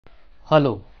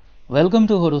Hello, welcome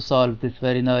to how to solve this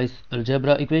very nice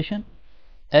algebra equation.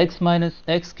 X minus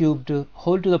x cubed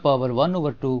whole to the power 1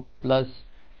 over 2 plus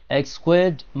x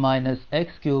squared minus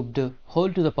x cubed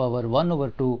whole to the power 1 over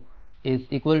 2 is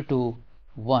equal to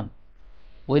 1.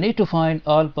 We need to find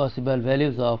all possible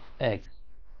values of x.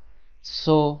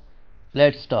 So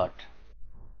let's start.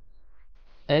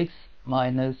 X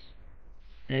minus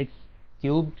x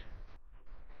cubed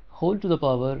whole to the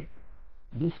power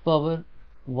this power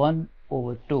 1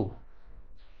 over 2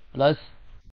 plus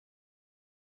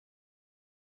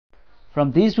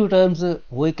from these two terms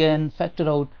we can factor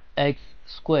out x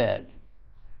squared.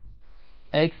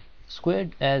 X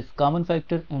squared as common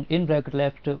factor and in bracket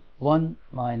left 1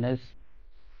 minus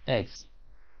x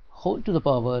whole to the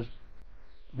power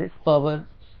this power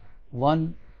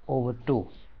 1 over 2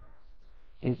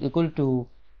 is equal to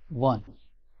 1.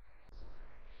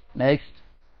 Next,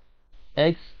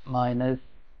 x minus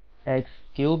x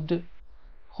cubed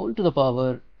whole to the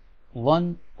power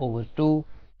 1 over 2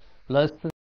 plus,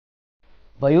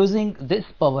 by using this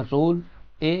power rule,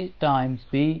 a times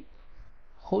b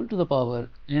whole to the power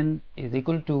n is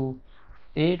equal to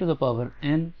a to the power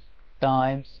n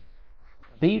times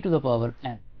b to the power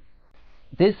n.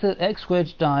 This x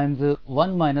squared times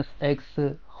 1 minus x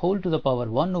whole to the power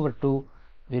 1 over 2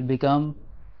 will become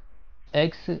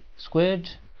x squared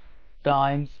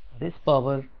times this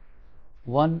power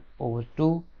 1 over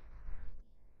 2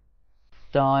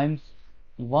 times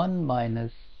 1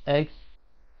 minus x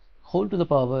whole to the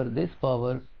power this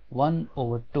power 1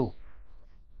 over 2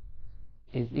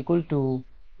 is equal to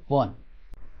 1.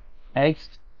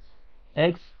 Next,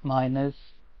 x minus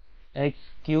x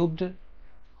cubed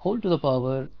whole to the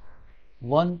power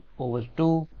 1 over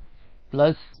 2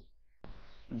 plus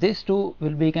this 2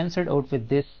 will be cancelled out with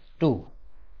this 2,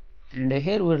 and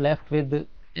here we're left with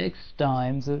x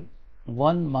times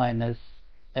 1 minus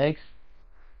x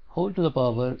whole to the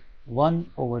power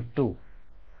 1 over 2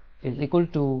 is equal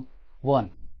to 1.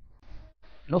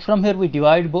 Now from here we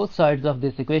divide both sides of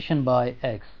this equation by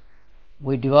x.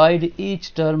 We divide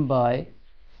each term by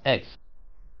x.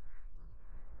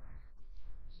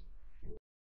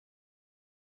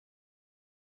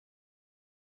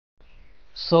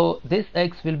 So this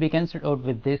x will be cancelled out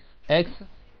with this x,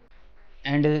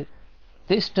 and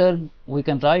this term we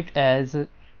can write as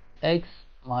x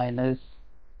minus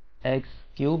x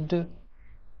cubed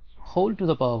whole to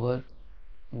the power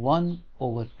 1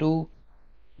 over 2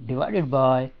 divided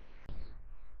by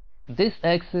this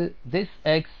x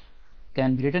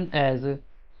can be written as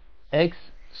x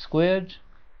squared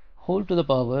whole to the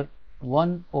power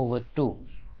 1 over 2.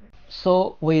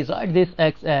 So we write this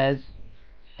x as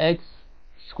x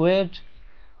squared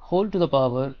whole to the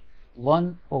power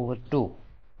 1 over 2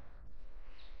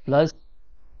 plus,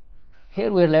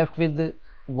 here we are left with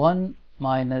 1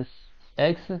 minus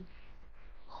x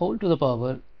whole to the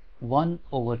power 1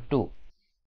 over 2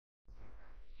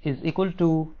 is equal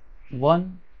to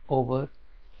 1 over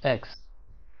x.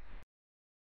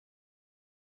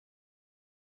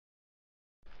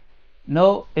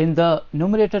 Now in the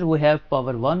numerator we have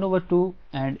power 1 over 2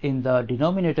 and in the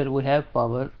denominator we have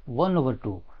power 1 over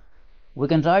 2. We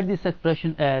can write this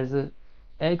expression as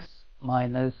x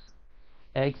minus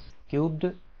x cubed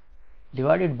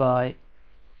divided by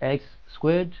x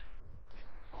squared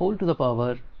whole to the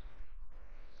power,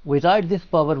 we write this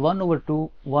power 1 over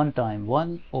 2 one time,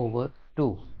 1 over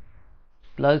 2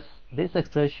 plus this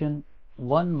expression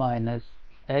 1 minus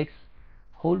x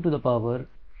whole to the power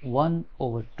 1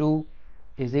 over 2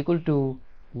 is equal to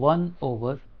 1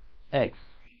 over x.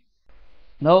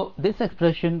 Now this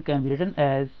expression can be written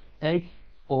as x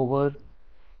over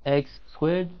x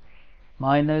squared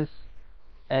minus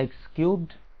x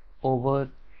cubed over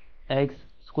x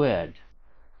squared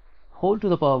whole to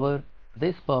the power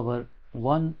this power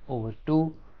 1 over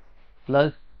 2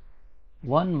 plus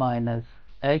 1 minus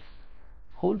x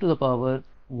whole to the power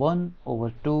 1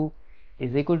 over 2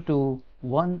 is equal to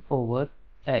 1 over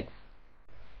x.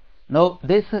 Now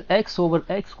this x over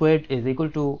x squared is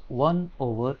equal to 1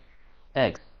 over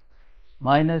x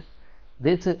minus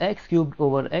this x cubed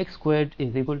over x squared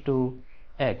is equal to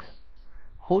x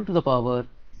whole to the power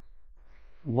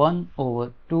 1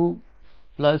 over 2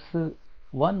 plus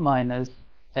 1 minus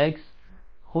x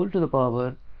whole to the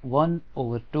power 1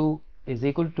 over 2 is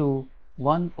equal to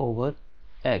 1 over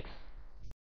x.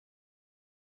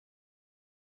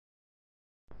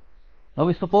 Now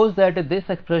we suppose that this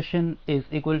expression is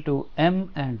equal to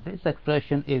m and this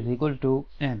expression is equal to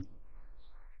n.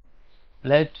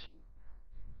 Let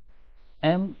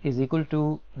m is equal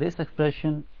to this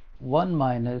expression 1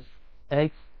 minus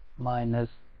x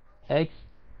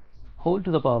whole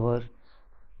to the power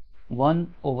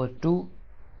 1 over 2,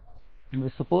 and we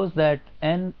suppose that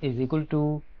n is equal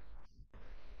to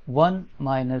 1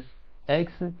 minus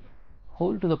x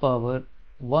whole to the power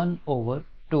 1 over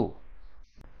 2.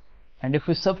 And if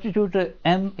we substitute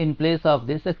m in place of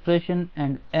this expression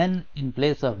and n in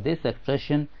place of this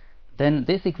expression, then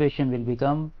this equation will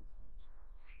become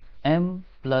m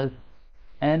plus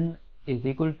n is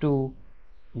equal to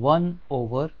 1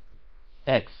 over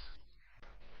x.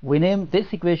 We name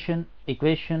this equation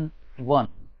equation 1.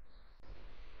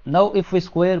 Now if we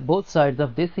square both sides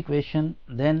of this equation,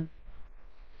 then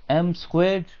m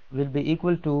squared will be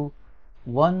equal to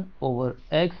 1 over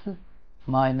x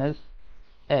minus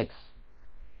x.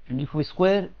 And if we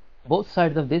square both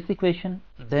sides of this equation,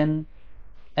 then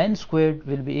n squared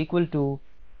will be equal to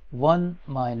 1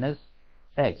 minus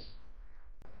x.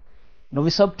 Now we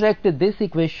subtract this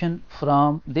equation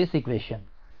from this equation.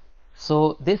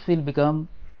 So this will become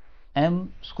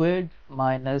m squared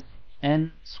minus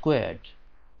n squared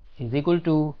is equal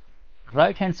to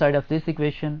right hand side of this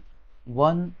equation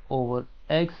 1 over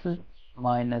x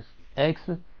minus x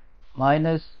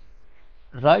minus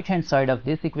right hand side of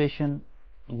this equation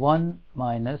 1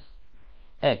 minus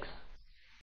x.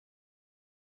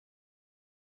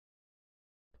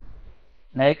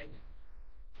 Next,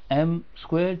 m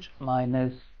squared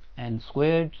minus n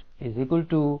squared is equal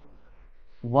to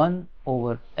 1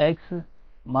 over x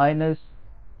minus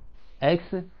x.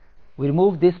 We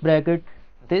remove this bracket,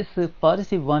 this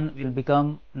positive 1 will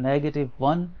become negative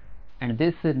 1, and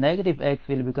this negative x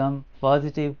will become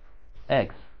positive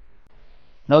x.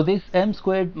 Now this m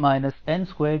squared minus n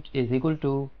squared is equal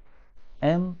to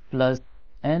m plus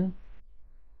n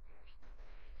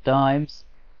times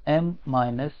m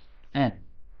minus n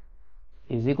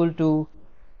is equal to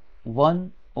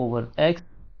 1 over x.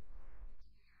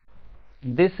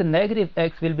 This negative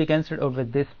x will be cancelled out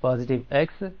with this positive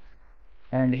x,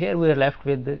 and here we are left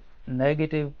with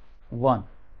negative 1.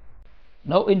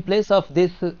 Now in place of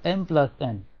this m plus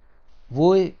n,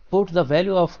 we put the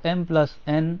value of m plus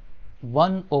n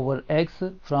 1 over x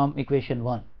from equation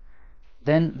 1.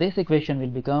 Then this equation will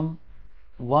become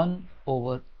 1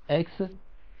 over x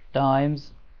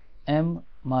times m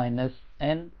minus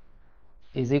n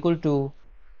is equal to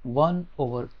 1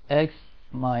 over x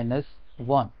minus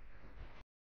 1.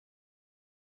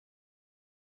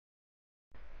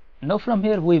 Now from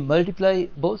here we multiply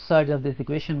both sides of this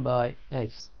equation by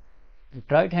x.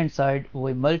 At right hand side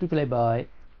we multiply by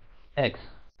x.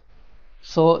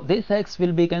 So this x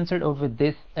will be cancelled out with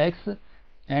this x,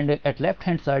 and at left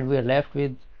hand side we are left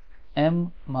with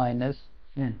m minus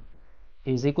n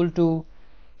is equal to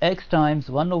x times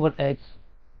 1 over x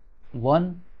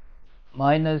 1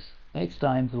 minus x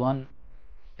times 1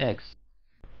 x.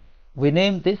 We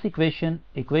name this equation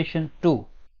equation 2.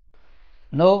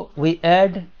 Now we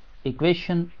add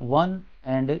equation 1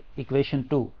 and equation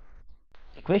 2.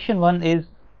 Equation 1 is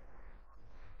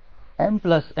m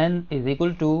plus n is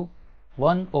equal to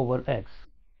 1 over x.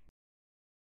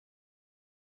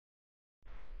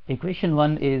 Equation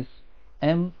 1 is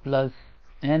m plus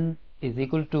n is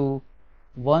equal to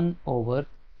 1 over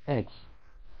x.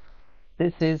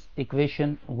 This is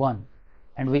equation 1,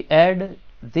 and we add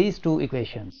these two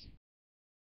equations.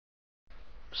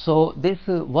 So this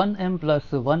 1m plus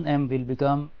 1m will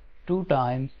become 2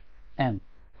 times m.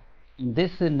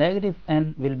 This negative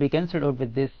n will be cancelled out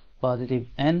with this positive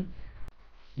n.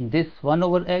 This 1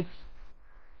 over x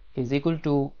is equal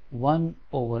to 1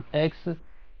 over x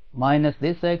minus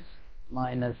this x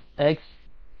minus x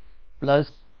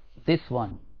plus this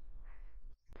 1.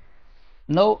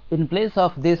 Now in place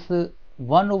of this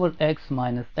 1 over x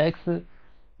minus x,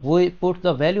 we put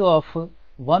the value of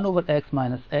 1 over x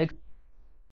minus x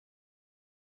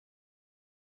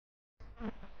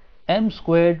m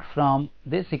squared from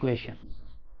this equation.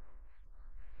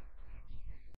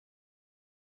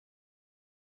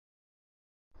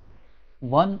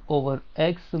 One over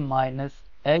x minus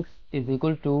x is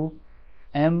equal to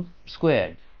m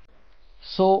squared.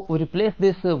 So we replace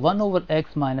this 1 over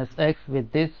x minus x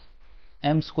with this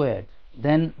m squared.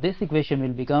 Then this equation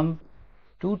will become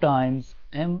 2 times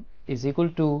m is equal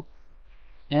to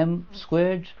m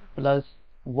squared plus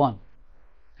 1.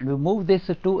 And we move this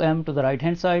 2m to the right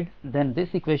hand side, then this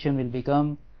equation will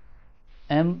become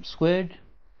m squared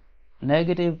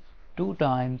negative 2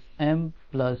 times m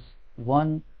plus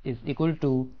 1 is equal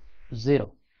to 0.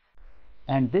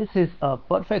 And this is a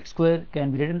perfect square,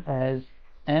 can be written as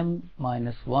m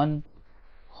minus 1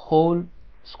 whole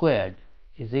squared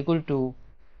is equal to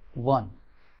 1.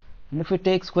 And if we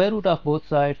take square root of both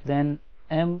sides, then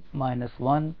m minus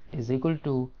 1 is equal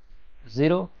to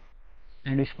 0.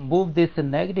 And if we move this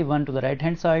negative 1 to the right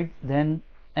hand side, then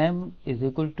m is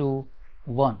equal to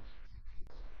 1.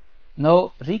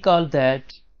 Now recall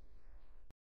that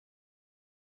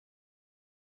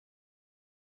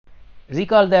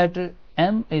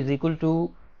m is equal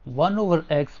to 1 over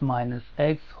x minus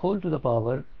x whole to the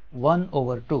power 1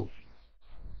 over 2.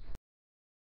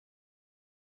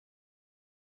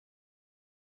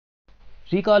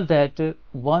 Recall that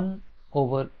 1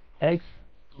 over x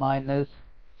minus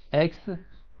x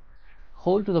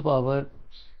whole to the power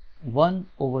 1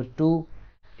 over 2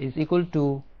 is equal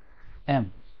to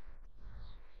m.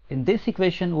 In this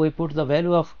equation we put the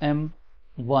value of m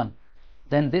 1.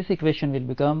 Then this equation will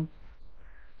become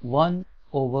 1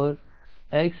 over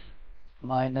x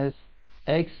minus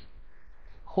x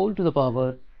whole to the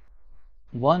power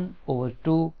 1 over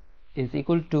 2 is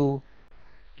equal to,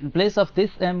 in place of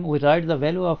this m we write the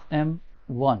value of m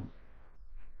 1.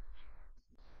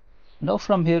 Now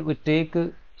from here we take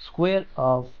square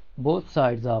of both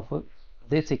sides of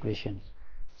this equation.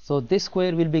 So this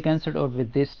square will be cancelled out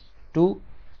with this 2,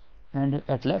 and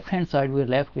at left hand side we are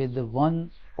left with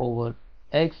 1 over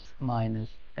x minus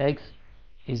x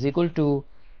is equal to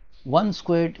 1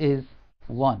 squared is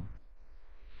 1,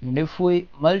 and if we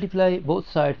multiply both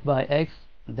sides by x,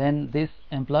 then this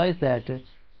implies that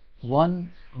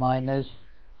 1 minus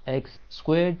x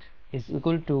squared is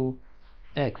equal to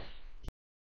x.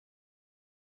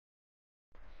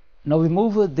 Now we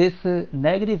move this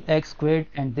negative x squared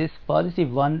and this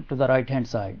positive 1 to the right hand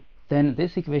side. Then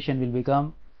this equation will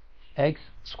become x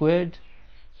squared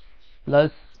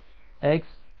plus x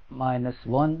minus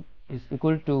 1 is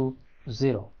equal to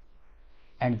 0.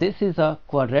 And this is a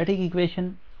quadratic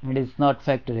equation and is not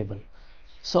factorable.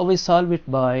 So we solve it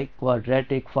by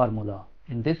quadratic formula.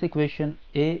 In this equation,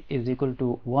 a is equal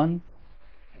to 1,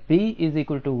 b is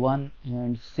equal to 1,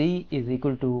 and c is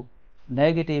equal to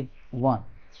negative 1.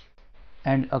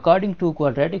 And according to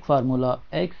quadratic formula,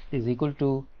 x is equal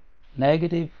to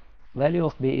negative value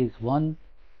of b is 1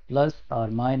 plus or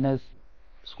minus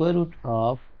square root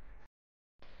of,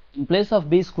 in place of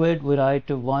b squared we write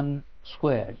 1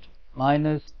 squared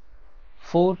minus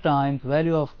 4 times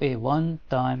value of a 1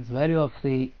 times value of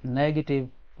c negative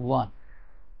 1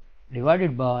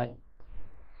 divided by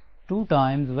 2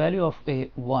 times value of a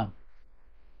 1.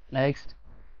 Next,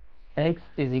 x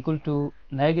is equal to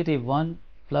negative 1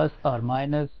 plus or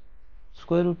minus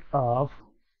square root of,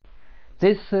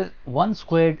 this 1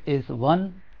 squared is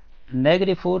 1,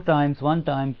 negative 4 times 1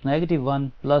 times negative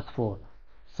 1 plus 4.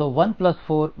 So 1 plus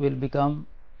 4 will become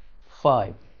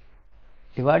 5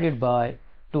 divided by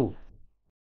 2.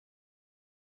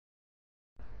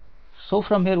 So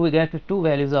from here we get two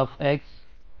values of x.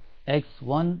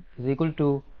 x1 is equal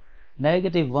to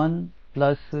negative 1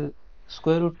 plus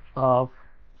square root of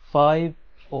 5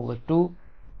 over 2,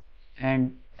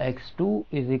 and x2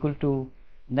 is equal to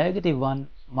negative 1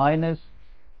 minus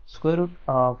square root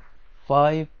of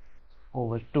 5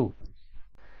 over 2.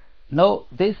 Now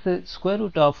this square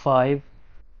root of 5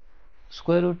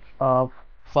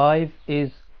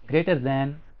 is greater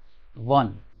than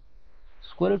 1.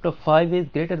 Square root of 5 is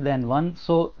greater than 1,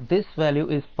 so this value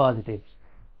is positive.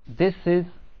 This is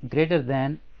greater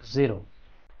than 0.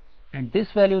 And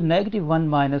this value negative 1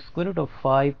 minus square root of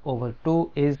 5 over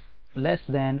 2 is less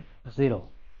than 0.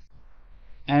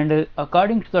 And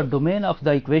according to the domain of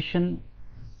the equation,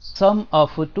 sum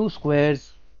of two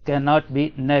squares cannot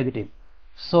be negative.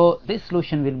 So this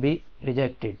solution will be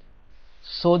rejected.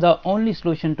 So the only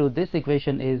solution to this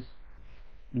equation is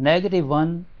negative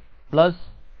 1 plus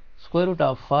square root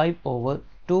of 5 over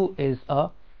 2 is a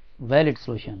valid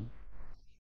solution.